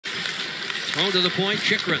Thrown to the point,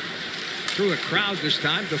 Chychrun. Through a crowd this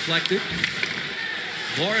time, deflected.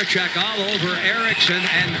 Voracek all over Eriksson,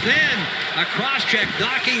 and then a cross-check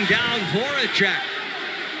knocking down Voracek.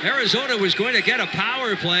 Arizona was going to get a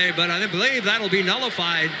power play, but I believe that'll be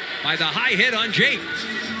nullified by the high hit on Jake.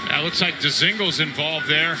 That looks like Dzingel's involved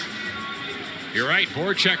there. You're right,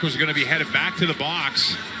 Voracek was going to be headed back to the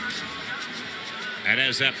box. And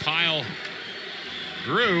as that pile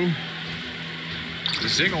grew,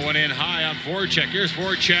 Dzingel went in high on Voracek. Here's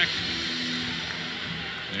Voracek.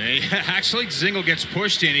 Actually, Dzingel gets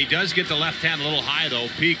pushed in. He does get the left hand a little high, though.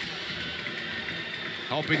 Peak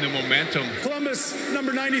helping the momentum. Columbus,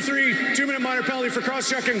 number 93, 2-minute minor penalty for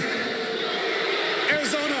cross-checking.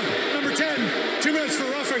 Arizona, number 10, 2 minutes for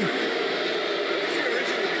roughing.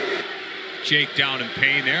 Jake down in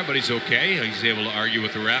pain there, but he's okay. He's able to argue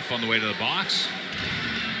with the ref on the way to the box.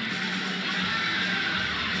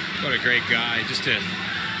 What a great guy. Just a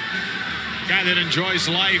guy that enjoys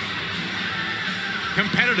life.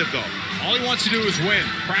 Competitive, though. All he wants to do is win.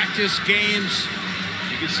 Practice games.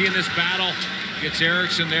 You can see in this battle, gets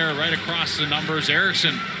Eriksson there right across the numbers.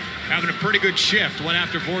 Eriksson having a pretty good shift. Went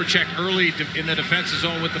after Voracek early in the defensive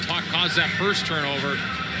zone with the puck, caused that first turnover.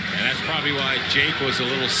 And that's probably why Jake was a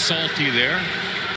little salty there.